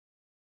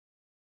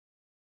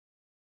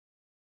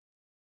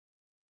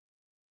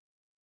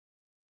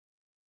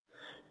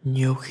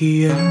Nhiều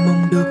khi em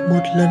mong được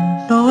một lần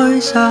nói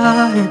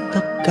ra hết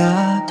tất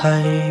cả,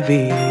 thay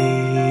vì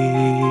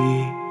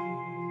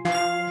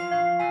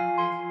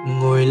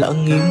ngồi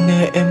lặng im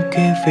nghe em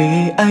kể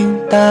về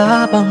anh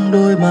ta bằng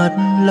đôi mắt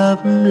lấp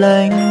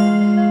lánh.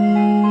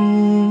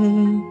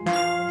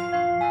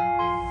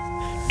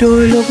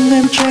 Đôi lúc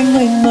em tránh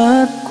ánh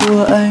mắt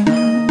của anh,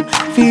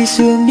 vì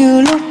dường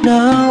như lúc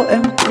nào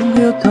em cũng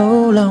hiểu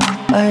thấu lòng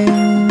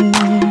anh.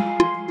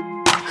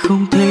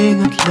 Không thể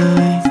ngắt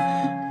lời,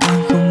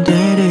 càng không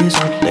thể để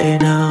giọt lệ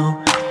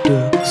nào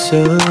được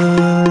rơi,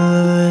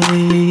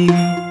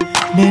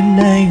 nên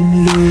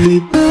anh lùi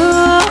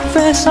bước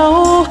về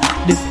sau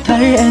để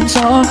thấy em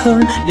rõ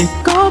hơn, để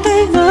có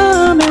thể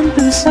ngắm em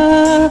từ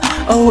xa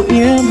âu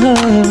yếm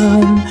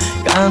hơn.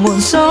 Cả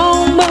nguồn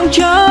sông bỗng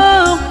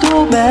chốc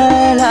thu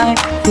bé lại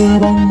vừa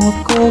bằng một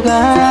cô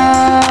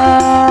gái.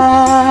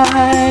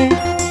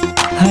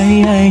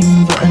 Hay anh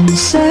vẫn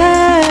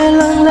sẽ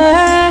lặng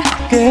lẽ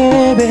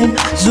kế bên,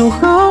 dù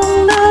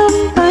không nắm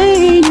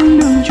tay nhưng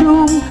đường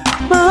chung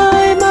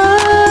mãi mãi.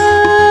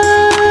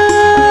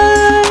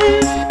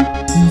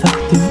 Và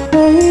từ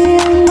đây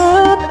ánh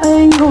mắt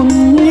anh hồn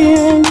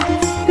nhiên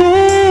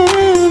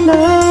đến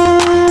anh.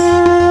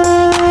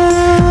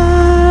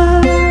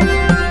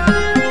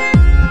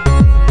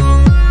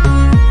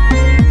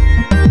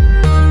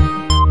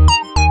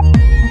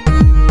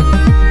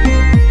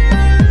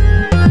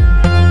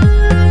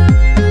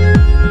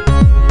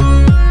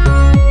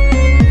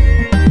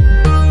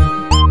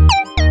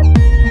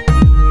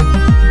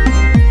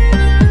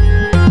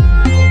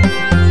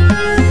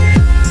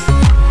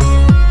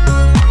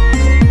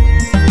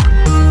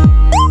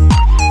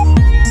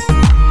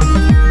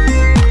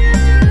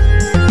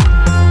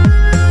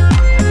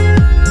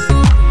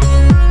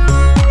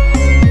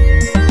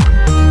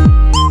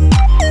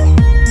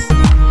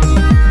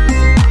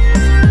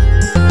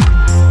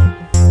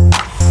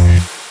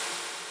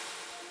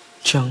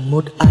 Chẳng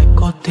một ai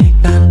có thể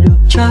cản được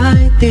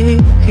trái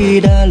tim khi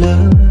đã lỡ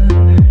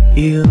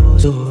yêu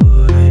rồi.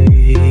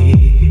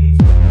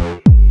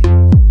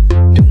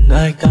 Đừng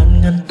ai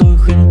can ngăn tôi,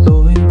 khuyên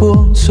tôi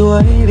buông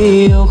xuôi,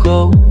 vì yêu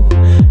không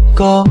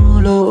có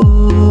lỗi.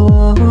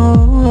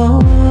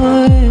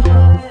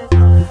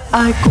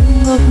 Ai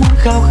cũng ước muốn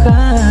khao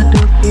khát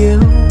được yêu,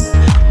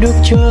 được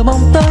chờ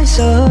mong tới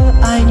giờ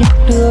ai nhắc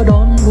đưa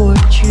đón buổi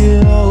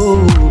chiều.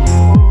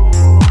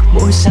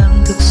 Mỗi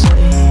sáng thức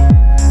dậy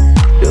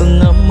được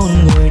ngắm một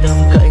người nằm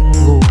cạnh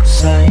ngủ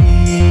say,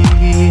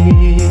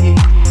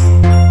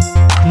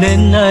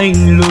 nên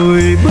anh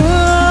lùi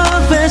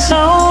bước về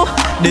sau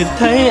để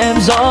thấy em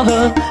rõ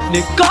hơn,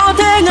 để có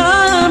thể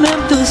ngắm em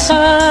từ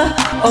xa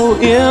âu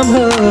yếm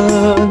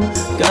hơn.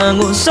 Cả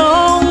nguồn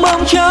sông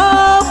bỗng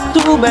chốc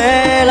thu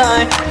bé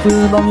lại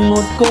vừa bằng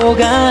một cô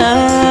gái.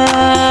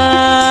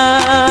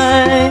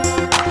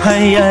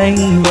 Hay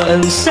anh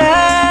vẫn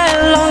sẽ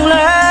lặng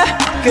lẽ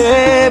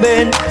kế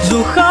bên,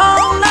 dù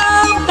không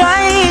nắm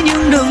tay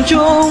nhưng đường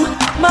chung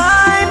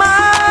mãi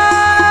mãi.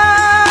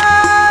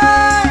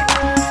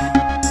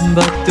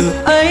 Và từ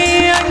ấy